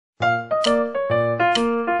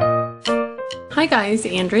Hi guys,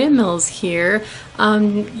 Andrea Mills here.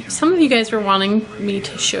 Some of you guys were wanting me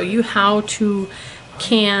to show you how to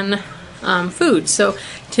can food. So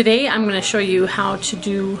today I'm going to show you how to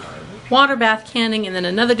do water bath canning, and then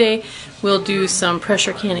another day we'll do some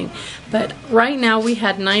pressure canning. But right now we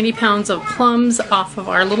had 90 pounds of plums off of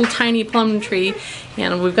our little tiny plum tree,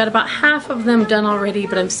 and we've got about half of them done already,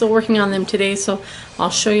 but I'm still working on them today, so I'll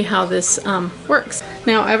show you how this works.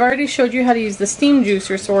 Now I've already showed you how to use the steam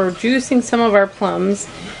juicer, so we're juicing some of our plums,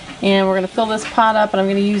 and we're going to fill this pot up, and I'm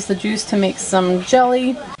going to use the juice to make some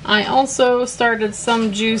jelly. I also started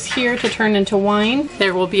some juice here to turn into wine.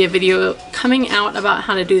 There will be a video coming out about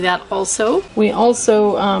how to do that also. We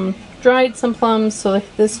also dried some plums, so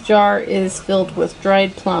this jar is filled with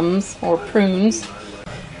dried plums or prunes.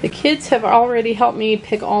 The kids have already helped me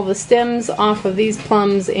pick all the stems off of these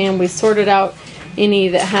plums, and we sorted out any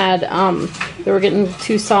that had that were getting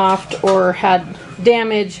too soft or had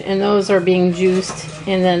damage, and those are being juiced,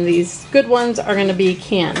 and then these good ones are going to be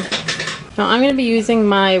canned. Now I'm going to be using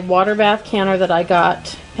my water bath canner that I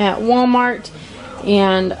got at Walmart,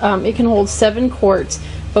 and it can hold 7 quarts.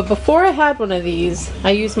 But before I had one of these,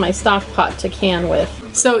 I used my stock pot to can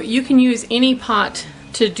with. So you can use any pot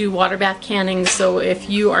to do water bath canning, so if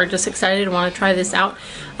you are just excited and want to try this out,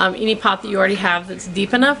 any pot that you already have that's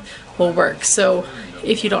deep enough will work. So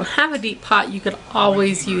if you don't have a deep pot, you could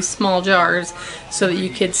always use small jars so that you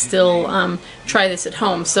could still try this at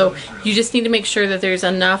home. So you just need to make sure that there's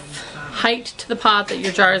enough height to the pot that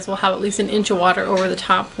your jars will have at least 1 inch of water over the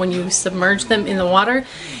top when you submerge them in the water.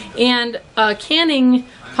 And a canning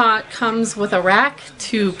pot comes with a rack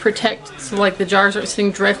to protect, so like the jars are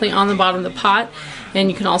sitting directly on the bottom of the pot, and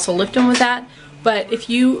you can also lift them with that. But if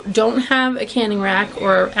you don't have a canning rack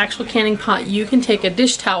or actual canning pot, you can take a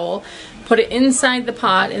dish towel, put it inside the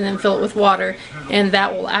pot, and then fill it with water, and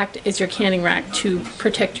that will act as your canning rack to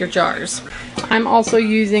protect your jars. I'm also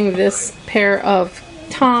using this pair of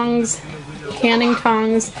tongs, canning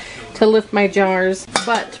tongs, to lift my jars.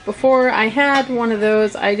 But before I had one of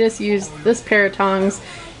those, I just used this pair of tongs,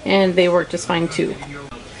 and they work just fine too.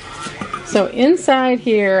 So inside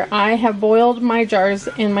here I have boiled my jars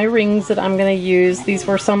and my rings that I'm going to use. These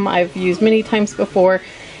were some I've used many times before,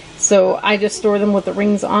 so I just store them with the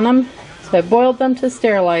rings on them. So I boiled them to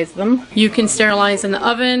sterilize them. You can sterilize in the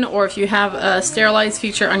oven, or if you have a sterilize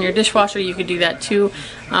feature on your dishwasher, you could do that too.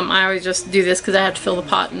 I always just do this because I have to fill the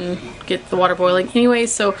pot and get the water boiling anyway,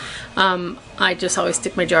 so I just always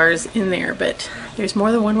stick my jars in there, but there's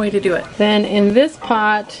more than one way to do it. Then in this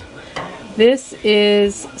pot, this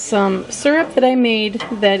is some syrup that I made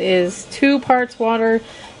that is 2 parts water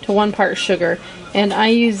to 1 part sugar, and I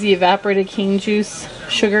use the evaporated cane juice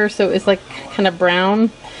sugar, so it's like kind of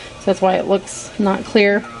brown. So that's why it looks not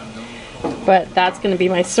clear, but that's going to be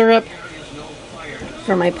my syrup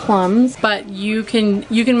for my plums. But you can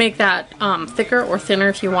make that thicker or thinner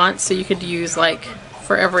if you want. So you could use, like,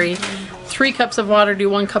 for every 3 cups of water, do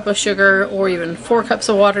 1 cup of sugar, or even 4 cups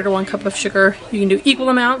of water to 1 cup of sugar. You can do equal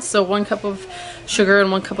amounts, so 1 cup of sugar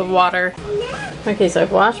and 1 cup of water. Okay, so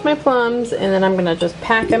I've washed my plums, and then I'm going to just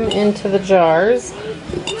pack them into the jars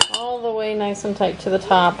all the way nice and tight to the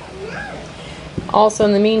top. Also,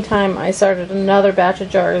 in the meantime, I started another batch of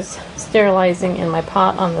jars sterilizing in my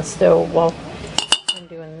pot on the stove while I'm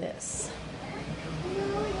doing this.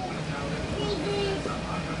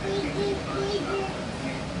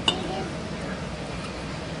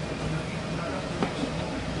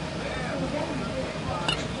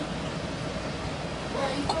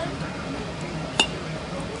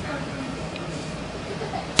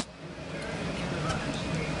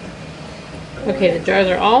 Okay, the jars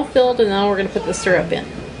are all filled, and now we're going to put the syrup in.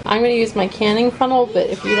 I'm going to use my canning funnel, but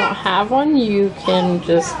if you don't have one, you can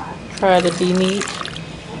just try to be neat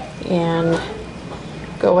and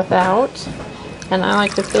go without. And I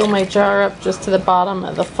like to fill my jar up just to the bottom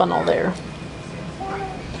of the funnel there.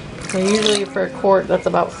 And usually for a quart, that's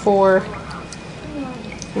about 4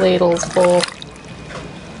 ladles full.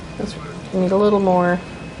 Just need a little more.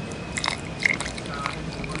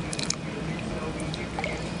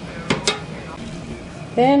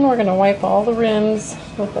 Then we're going to wipe all the rims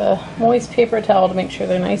with a moist paper towel to make sure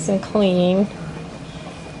they're nice and clean.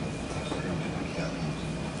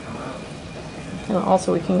 And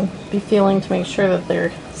also we can be feeling to make sure that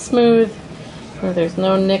they're smooth and that there's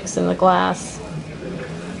no nicks in the glass.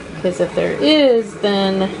 Because if there is,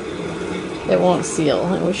 then it won't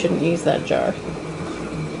seal, and we shouldn't use that jar.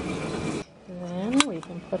 Then we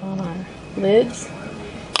can put on our lids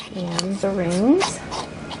and the rings.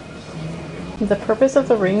 The purpose of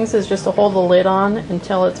the rings is just to hold the lid on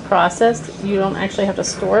until it's processed. You don't actually have to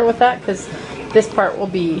store it with that, because this part will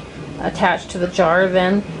be attached to the jar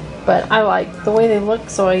then. but I like the way they look,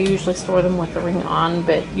 so I usually store them with the ring on,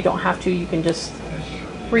 but you don't have to. You can just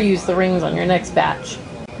reuse the rings on your next batch.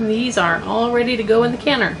 These are all ready to go in the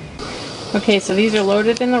canner. Okay, so these are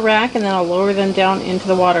loaded in the rack, and then I'll lower them down into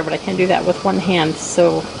the water, but I can't do that with one hand,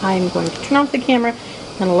 so I'm going to turn off the camera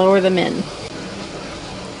and lower them in.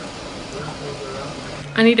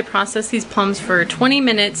 I need to process these plums for 20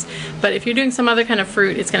 minutes, but if you're doing some other kind of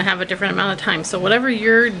fruit, it's going to have a different amount of time. So whatever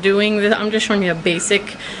you're doing, I'm just showing you a basic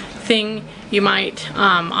thing. You might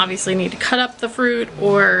obviously need to cut up the fruit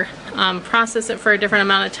or process it for a different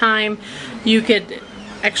amount of time. You could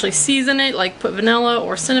actually season it, like put vanilla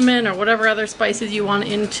or cinnamon or whatever other spices you want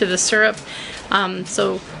into the syrup.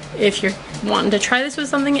 So if you're wanting to try this with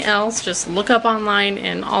something else, just look up online,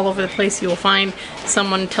 and all over the place you will find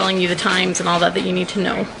someone telling you the times and all that you need to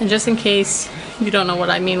know. And just in case you don't know what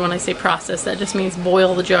I mean when I say process, that just means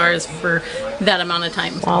boil the jars for that amount of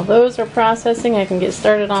time. While those are processing, I can get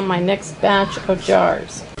started on my next batch of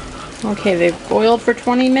jars. Okay, they've boiled for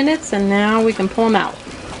 20 minutes, and now we can pull them out.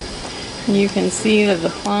 You can see that the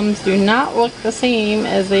plums do not look the same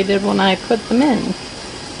as they did when I put them in.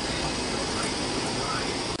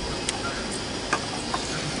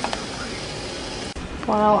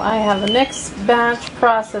 While I have the next batch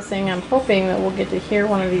processing, I'm hoping that we'll get to hear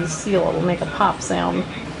one of these seal. It will make a pop sound.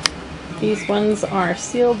 These ones are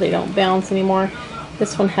sealed, they don't bounce anymore.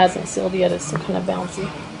 This one hasn't sealed yet, it's still kind of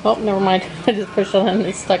bouncy. Oh, never mind, I just pushed it and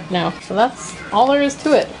it's stuck now. So that's all there is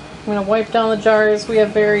to it. I'm going to wipe down the jars. We have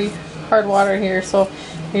very hard water here, so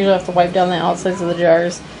I usually have to wipe down the outsides of the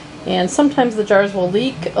jars. And sometimes the jars will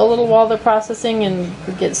leak a little while they're processing and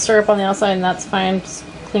get syrup on the outside, and that's fine. Just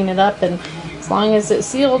clean it up, and as long as it's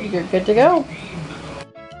sealed, you're good to go.